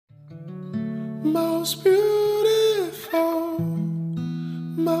Most beautiful,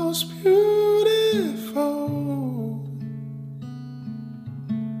 most beautiful.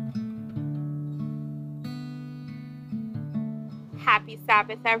 Happy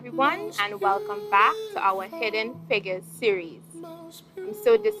Sabbath, everyone, and welcome back to our Hidden Figures series. I'm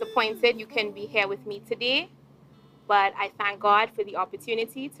so disappointed you can be here with me today, but I thank God for the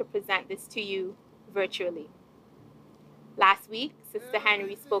opportunity to present this to you virtually. Last week, Sister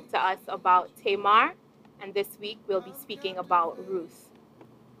Henry spoke to us about Tamar, and this week we'll be speaking about Ruth.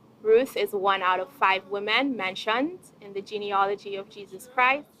 Ruth is one out of 5 women mentioned in the genealogy of Jesus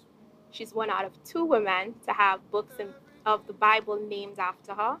Christ. She's one out of 2 women to have books of the Bible named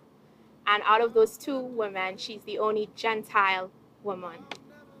after her. And out of those 2 women, she's the only Gentile woman.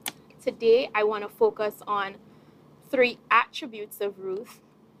 Today, I want to focus on 3 attributes of Ruth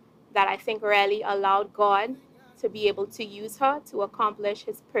that I think really allowed God to be able to use her to accomplish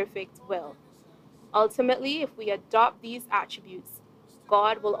his perfect will. Ultimately, if we adopt these attributes,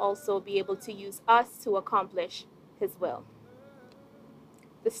 God will also be able to use us to accomplish his will.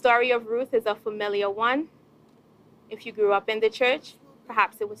 The story of Ruth is a familiar one. If you grew up in the church,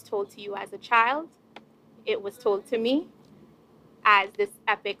 perhaps it was told to you as a child. It was told to me as this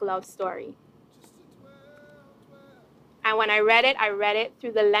epic love story. And when I read it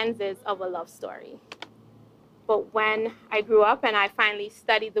through the lenses of a love story. But when I grew up and I finally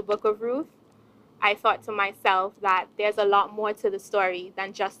studied the book of Ruth, I thought to myself that there's a lot more to the story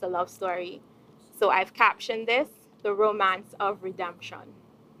than just a love story. So I've captioned this, the romance of redemption.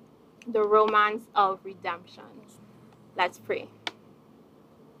 The romance of redemption. Let's pray.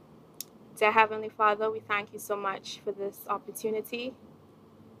 Dear Heavenly Father, we thank you so much for this opportunity.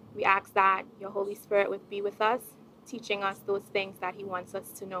 We ask that your Holy Spirit would be with us, teaching us those things that he wants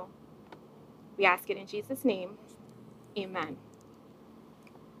us to know. We ask it in Jesus' name. Amen.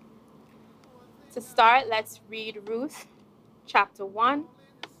 To start, let's read Ruth chapter 1,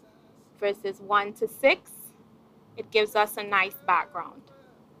 verses 1 to 6. It gives us a nice background.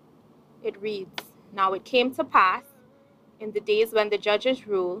 It reads, "Now it came to pass in the days when the judges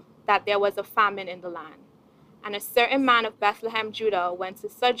ruled that there was a famine in the land. And a certain man of Bethlehem, Judah, went to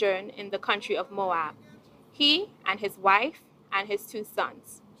sojourn in the country of Moab, he and his wife and his 2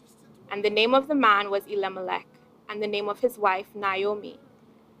 sons. And the name of the man was Elimelech, and the name of his wife Naomi,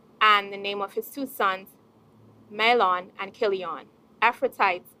 and the name of his 2 sons Mahlon and Chilion,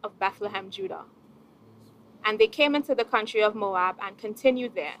 Ephrathites of Bethlehem, Judah. And they came into the country of Moab and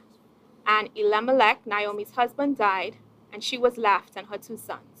continued there. And Elimelech, Naomi's husband, died, and she was left and her 2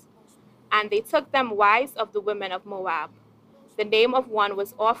 sons. And they took them wives of the women of Moab. The name of one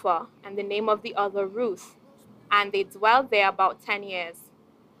was Orpah, and the name of the other Ruth. And they dwelled there about 10 years.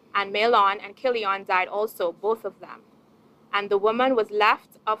 And Mahlon and Chilion died also, both of them. And the woman was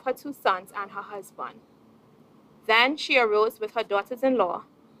left of her 2 sons and her husband. Then she arose with her daughters-in-law,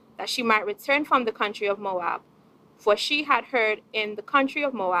 that she might return from the country of Moab. For she had heard in the country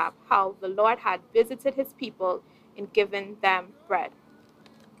of Moab how the Lord had visited his people in giving them bread."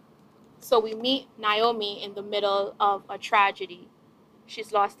 So we meet Naomi in the middle of a tragedy.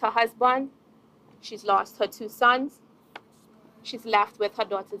 She's lost her husband, she's lost her 2 sons, she's left with her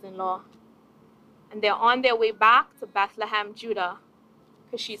daughters-in-law. And they're on their way back to Bethlehem, Judah,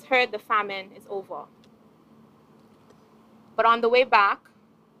 because she's heard the famine is over. But on the way back,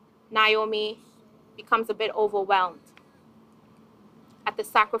 Naomi becomes a bit overwhelmed at the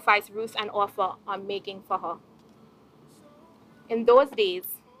sacrifice Ruth and Orpah are making for her. In those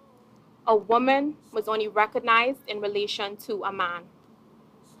days, a woman was only recognized in relation to a man.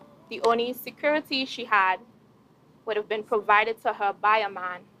 The only security she had would have been provided to her by a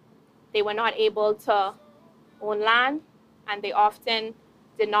man. They were not able to own land, and they often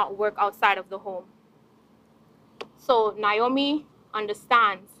did not work outside of the home. So Naomi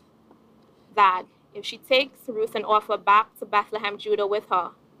understands that if she takes Ruth and Orpah back to Bethlehem, Judah with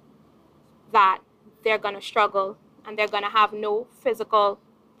her, that they're going to struggle and they're going to have no physical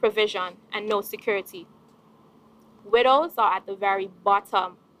provision and no security. Widows are at the very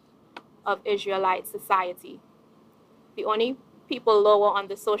bottom of Israelite society. The only people lower on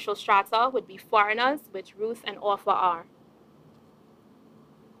the social strata would be foreigners, which Ruth and Orpah are.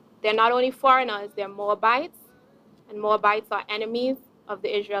 They're not only foreigners, they're Moabites, and Moabites are enemies of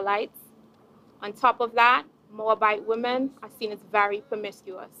the Israelites. On top of that, Moabite women are seen as very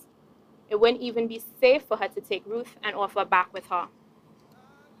promiscuous. It wouldn't even be safe for her to take Ruth and Orpah back with her.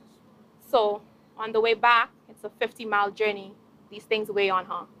 So on the way back, it's a 50-mile journey. These things weigh on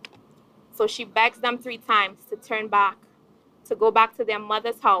her. So she begs them 3 times to turn back, to go back to their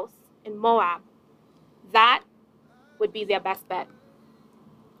mother's house in Moab. That would be their best bet.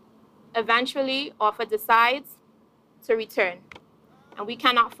 Eventually, Orpah decides to return, and we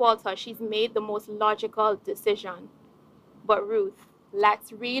cannot fault her. She's made the most logical decision. But Ruth,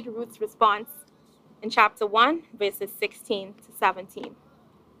 let's read Ruth's response in chapter 1, verses 16 to 17.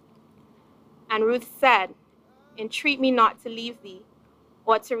 And Ruth said, Entreat me not to leave thee,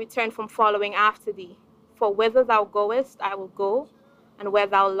 or to return from following after thee. For whither thou goest, I will go, and where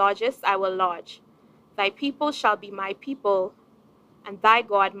thou lodgest, I will lodge. Thy people shall be my people, and thy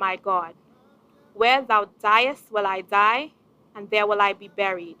God my God. Where thou diest will I die, and there will I be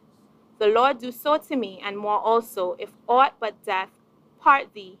buried. The Lord do so to me, and more also, if aught but death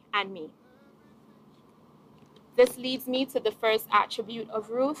part thee and me. This leads me to the first attribute of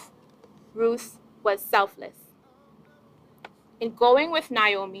Ruth. Ruth was selfless. In going with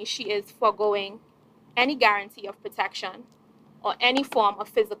Naomi, she is foregoing any guarantee of protection or any form of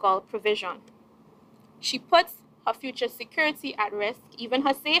physical provision. She puts her future security at risk, even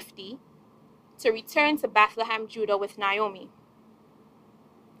her safety, to return to Bethlehem, Judah with Naomi.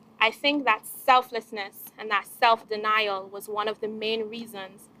 I think that selflessness and that self-denial was one of the main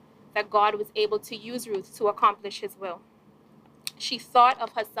reasons that God was able to use Ruth to accomplish his will. She thought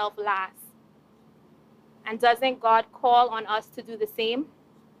of herself last. And doesn't God call on us to do the same?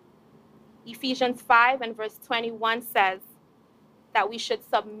 Ephesians 5 and verse 21 says that we should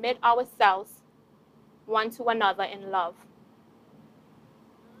submit ourselves one to another in love.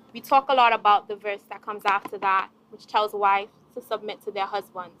 We talk a lot about the verse that comes after that, which tells wives to submit to their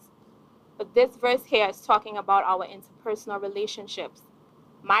husbands. But this verse here is talking about our interpersonal relationships.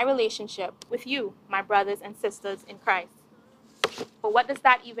 My relationship with you, my brothers and sisters in Christ. But what does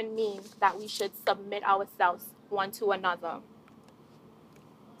that even mean, that we should submit ourselves one to another?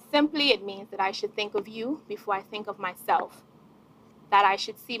 Simply, it means that I should think of you before I think of myself. That I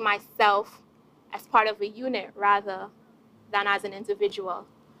should see myself as part of a unit rather than as an individual.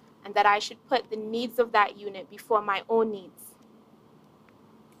 And that I should put the needs of that unit before my own needs.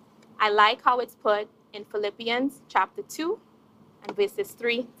 I like how it's put in Philippians chapter 2 and verses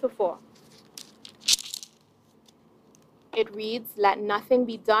 3 to 4. It reads, Let nothing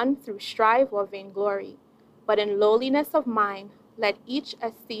be done through strife or vainglory, but in lowliness of mind, let each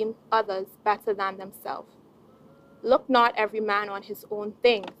esteem others better than themselves. Look not every man on his own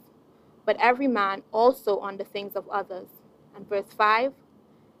things, but every man also on the things of others. And verse 5,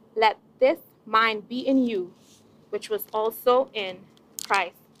 Let this mind be in you, which was also in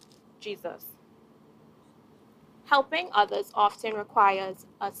Christ Jesus. Helping others often requires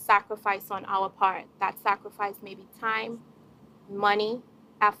a sacrifice on our part. That sacrifice may be time, money,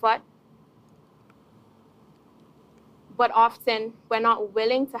 effort. But often we're not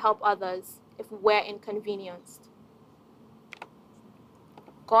willing to help others if we're inconvenienced.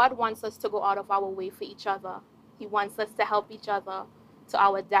 God wants us to go out of our way for each other. He wants us to help each other to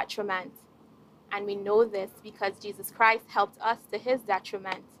our detriment. And we know this because Jesus Christ helped us to his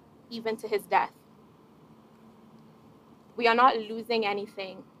detriment, even to his death. We are not losing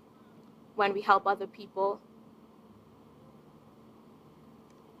anything when we help other people.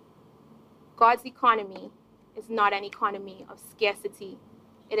 God's economy is not an economy of scarcity.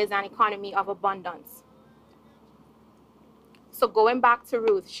 It is an economy of abundance. So going back to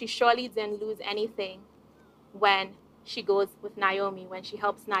Ruth, she surely didn't lose anything when she goes with Naomi, when she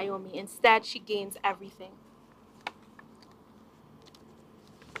helps Naomi. Instead, she gains everything.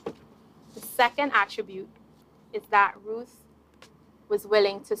 The second attribute is that Ruth was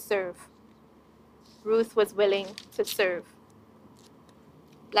willing to serve. Ruth was willing to serve.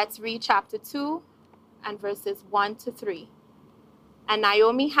 Let's read chapter 2 and verses 1 to 3. And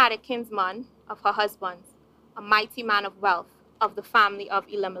Naomi had a kinsman of her husband's, a mighty man of wealth, of the family of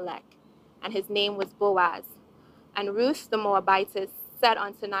Elimelech, and his name was Boaz. And Ruth the Moabitess said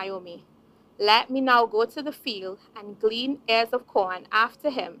unto Naomi, Let me now go to the field and glean ears of corn after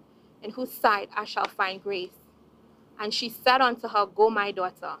him, in whose sight I shall find grace. And she said unto her, Go, my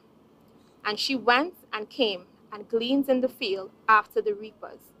daughter. And she went and came and gleaned in the field after the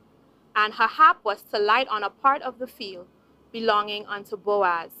reapers. And her hap was to light on a part of the field belonging unto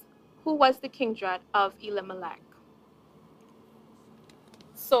Boaz, who was the kindred of Elimelech.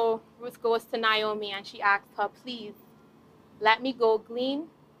 So Ruth goes to Naomi and she asks her, Please, let me go glean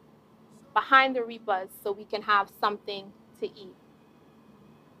behind the reapers so we can have something to eat.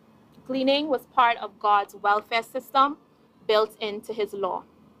 Gleaning was part of God's welfare system built into his law.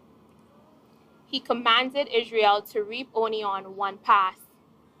 He commanded Israel to reap only on one pass.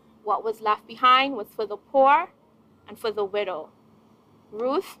 What was left behind was for the poor and for the widow.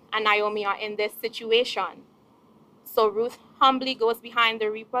 Ruth and Naomi are in this situation. So Ruth humbly goes behind the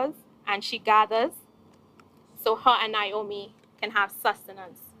reapers and she gathers so her and Naomi can have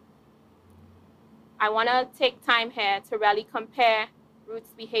sustenance. I want to take time here to really compare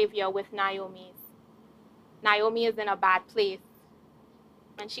Ruth's behavior with Naomi's. Naomi is in a bad place.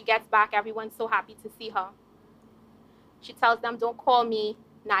 When she gets back, everyone's so happy to see her. She tells them, don't call me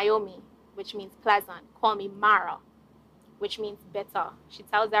Naomi, which means pleasant. Call me Mara, which means bitter. She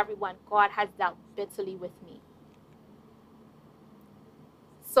tells everyone, God has dealt bitterly with me.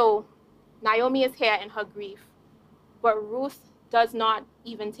 So Naomi is here in her grief, but Ruth does not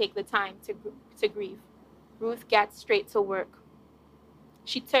even take the time to grieve. Ruth gets straight to work.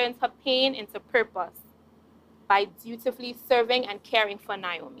 She turns her pain into purpose by dutifully serving and caring for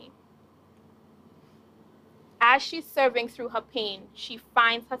Naomi. As she's serving through her pain, she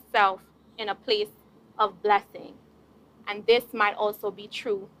finds herself in a place of blessing. And this might also be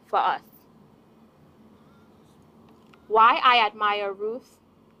true for us. Why I admire Ruth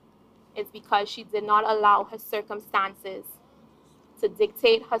is because she did not allow her circumstances to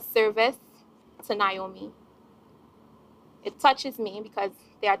dictate her service to Naomi. It touches me because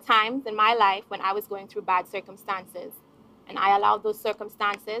there are times in my life when I was going through bad circumstances, and I allowed those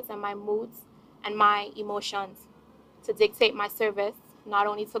circumstances and my moods and my emotions to dictate my service, not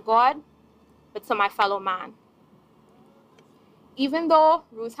only to God, but to my fellow man. Even though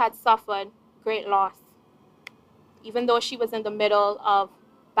Ruth had suffered great loss, even though she was in the middle of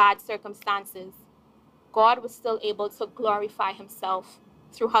bad circumstances, God was still able to glorify himself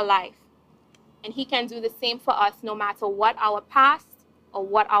through her life. And he can do the same for us no matter what our past or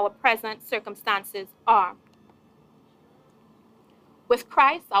what our present circumstances are. With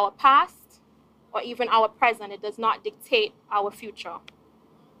Christ, our past or even our present, it does not dictate our future.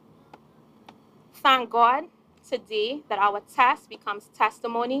 Thank God today that our test becomes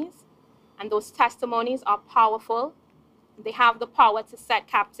testimonies, and those testimonies are powerful. They have the power to set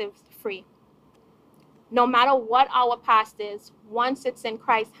captives free. No matter what our past is, once it's in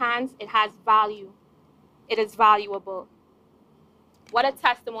Christ's hands, it has value. It is valuable. What a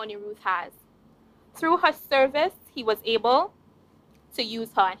testimony Ruth has. Through her service, he was able to use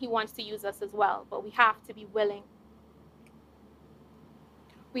her, and he wants to use us as well, but we have to be willing.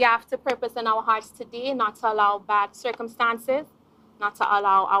 We have to purpose in our hearts today not to allow bad circumstances, not to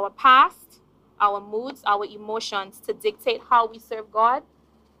allow our past, our moods, our emotions to dictate how we serve God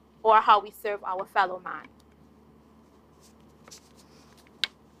or how we serve our fellow man.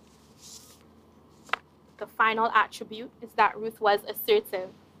 The final attribute is that Ruth was assertive.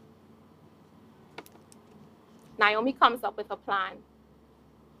 Naomi comes up with a plan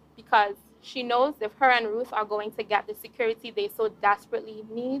because she knows if her and Ruth are going to get the security they so desperately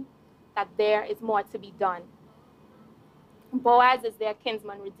need, that there is more to be done. Boaz is their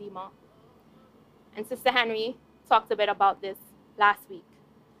kinsman redeemer. And Sister Henry talked a bit about this last week.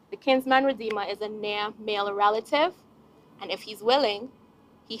 The kinsman redeemer is a near male relative, and if he's willing,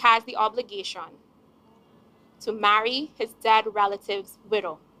 he has the obligation to marry his dead relative's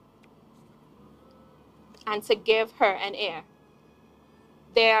widow and to give her an heir.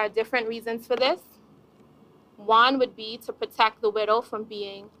 There are different reasons for this. One would be to protect the widow from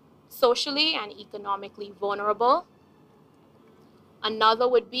being socially and economically vulnerable. Another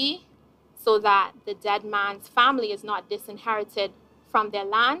would be so that the dead man's family is not disinherited from their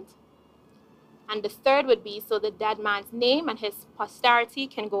land. And the third would be so the dead man's name and his posterity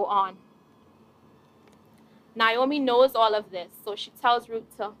can go on. Naomi knows all of this, so she tells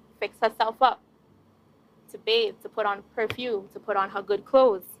Ruth to fix herself up, to bathe, to put on perfume, to put on her good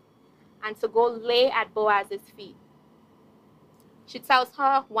clothes, and to go lay at Boaz's feet. She tells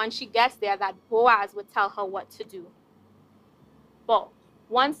her when she gets there that Boaz would tell her what to do. But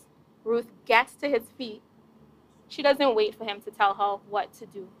once Ruth gets to his feet, she doesn't wait for him to tell her what to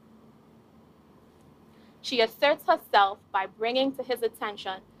do. She asserts herself by bringing to his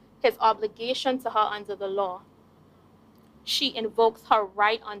attention his obligation to her under the law. She invokes her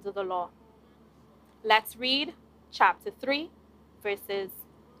right under the law. Let's read chapter 3, verses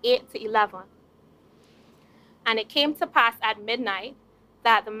 8 to 11. And it came to pass at midnight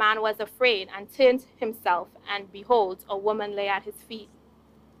that the man was afraid and turned himself, and behold, a woman lay at his feet.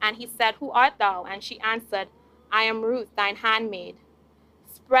 And he said, Who art thou? And she answered, I am Ruth, thine handmaid.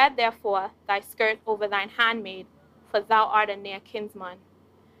 Spread therefore thy skirt over thine handmaid, for thou art a near kinsman.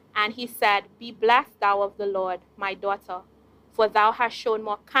 And he said, Be blessed thou of the Lord, my daughter, for thou hast shown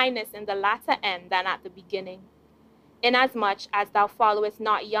more kindness in the latter end than at the beginning, inasmuch as thou followest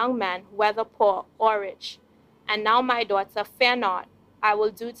not young men, whether poor or rich. And now, my daughter, fear not, I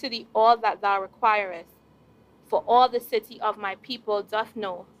will do to thee all that thou requirest. For all the city of my people doth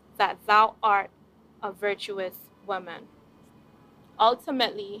know that thou art a virtuous woman.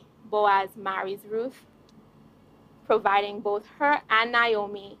 Ultimately, Boaz marries Ruth, providing both her and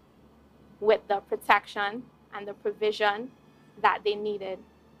Naomi with the protection and the provision that they needed.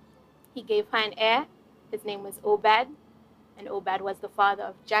 He gave her an heir. His name was Obed, and Obed was the father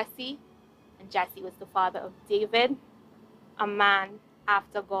of Jesse, and Jesse was the father of David, a man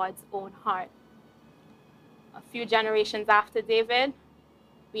after God's own heart. A few generations after David,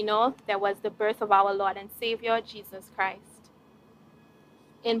 we know there was the birth of our Lord and Savior, Jesus Christ.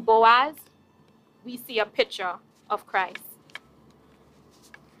 In Boaz, we see a picture of Christ.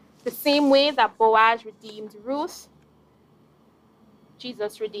 The same way that Boaz redeemed Ruth,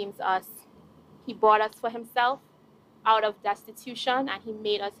 Jesus redeems us. He bought us for himself out of destitution, and he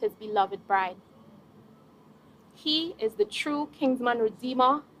made us his beloved bride. He is the true kinsman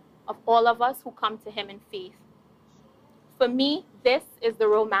redeemer of all of us who come to him in faith. For me, this is the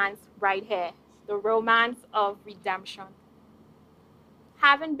romance right here, the romance of redemption.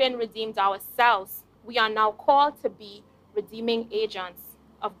 Having been redeemed ourselves, we are now called to be redeeming agents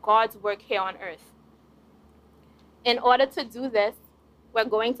of God's work here on earth. In order to do this, we're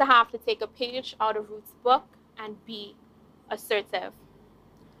going to have to take a page out of Ruth's book and be assertive.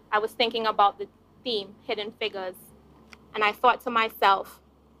 I was thinking about the theme, hidden figures, and I thought to myself,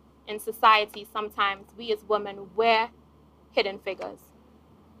 in society, sometimes we as women wear hidden figures.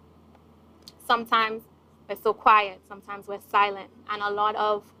 Sometimes we're so quiet, sometimes we're silent, and a lot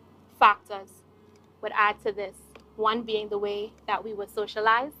of factors would add to this. One being the way that we were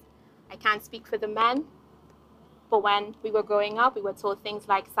socialized. I can't speak for the men, but when we were growing up, we were told things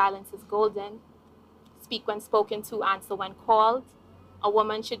like silence is golden, speak when spoken to, answer when called. A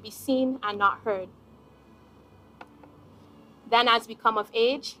woman should be seen and not heard. Then as we come of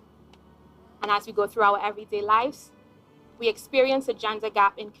age, and as we go through our everyday lives, we experience a gender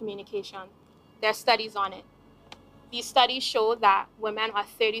gap in communication. There are studies on it. These studies show that women are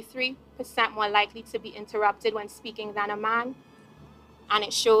 33% more likely to be interrupted when speaking than a man, and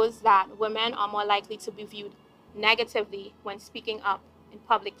it shows that women are more likely to be viewed negatively when speaking up in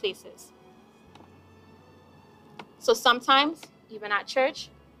public places. So sometimes, even at church,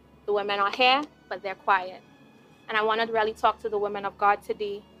 the women are here, but they're quiet. And I wanted to really talk to the women of God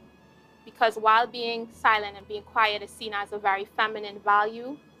today, because while being silent and being quiet is seen as a very feminine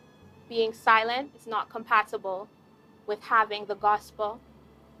value, being silent is not compatible with having the gospel.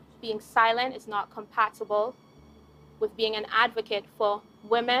 Being silent is not compatible with being an advocate for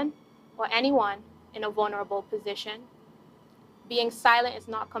women or anyone in a vulnerable position. Being silent is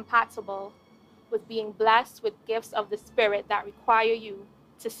not compatible with being blessed with gifts of the Spirit that require you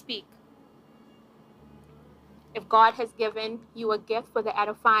to speak. If God has given you a gift for the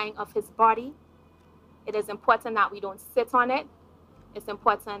edifying of his body, it is important that we don't sit on it. It's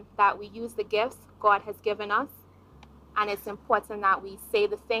important that we use the gifts God has given us. And it's important that we say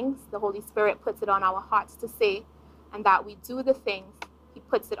the things the Holy Spirit puts it on our hearts to say, and that we do the things he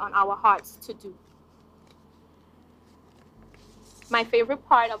puts it on our hearts to do. My favorite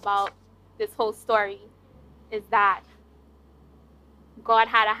part about this whole story is that God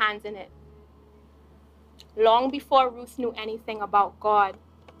had a hand in it. Long before Ruth knew anything about God,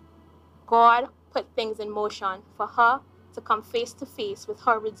 God put things in motion for her to come face to face with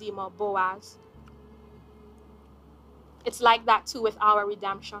her Redeemer, Boaz. It's like that too with our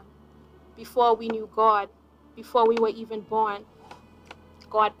redemption. Before we knew God, before we were even born,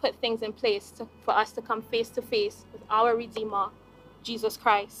 God put things in place for us to come face to face with our Redeemer, Jesus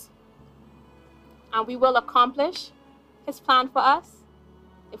Christ. And we will accomplish his plan for us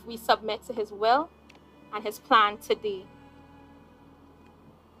if we submit to his will and his plan today.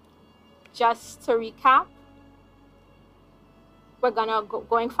 Just to recap,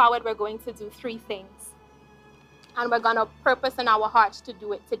 going forward, we're going to do 3 things. And we're going to purpose in our hearts to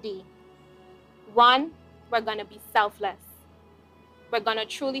do it today. 1, we're going to be selfless. We're going to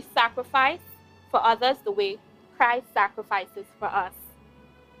truly sacrifice for others the way Christ sacrifices for us.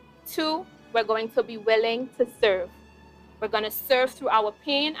 2, we're going to be willing to serve. We're going to serve through our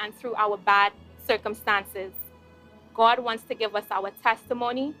pain and through our bad circumstances. God wants to give us our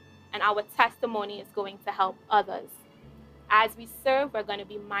testimony, and our testimony is going to help others. As we serve, we're going to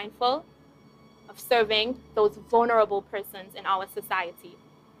be mindful of serving those vulnerable persons in our society.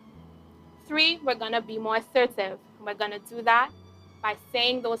 3, we're going to be more assertive. We're going to do that by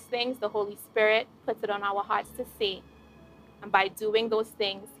saying those things the Holy Spirit puts it on our hearts to say. And by doing those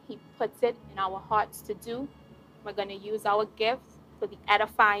things he puts it in our hearts to do, we're going to use our gifts for the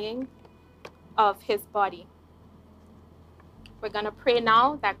edifying of his body. We're going to pray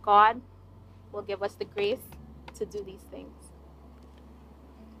now that God will give us the grace to do these things.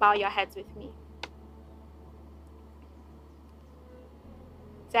 Bow your heads with me.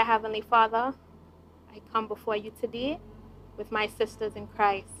 Dear Heavenly Father, I come before you today with my sisters in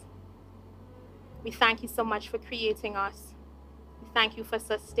Christ. We thank you so much for creating us. We thank you for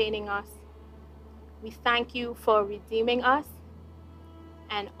sustaining us. We thank you for redeeming us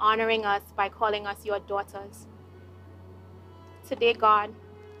and honoring us by calling us your daughters. Today, God,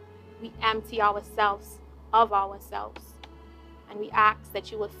 we empty ourselves of ourselves, and we ask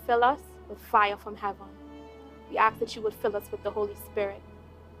that you would fill us with fire from heaven. We ask that you would fill us with the Holy Spirit.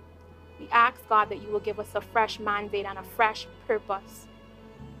 We ask, God, that you will give us a fresh mandate and a fresh purpose.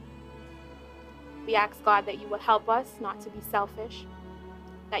 We ask, God, that you would help us not to be selfish,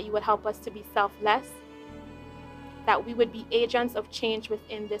 that you would help us to be selfless, that we would be agents of change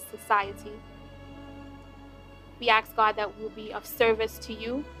within this society. We ask, God, that we will be of service to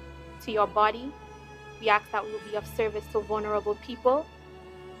you, to your body. We ask that we will be of service to vulnerable people,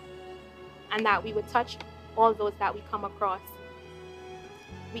 and that we would touch all those that we come across.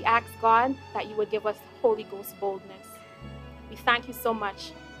 We ask, God, that you would give us Holy Ghost boldness. We thank you so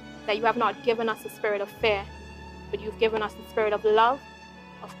much that you have not given us a spirit of fear, but you've given us the spirit of love,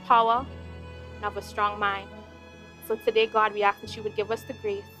 of power, and of a strong mind. So today, God, we ask that you would give us the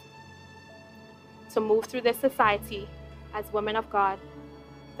grace to move through this society as women of God,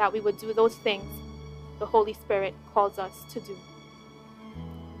 that we would do those things the Holy Spirit calls us to do.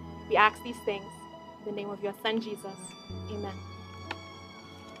 We ask these things in the name of your Son, Jesus. Amen.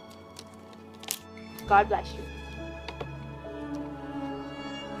 God bless you.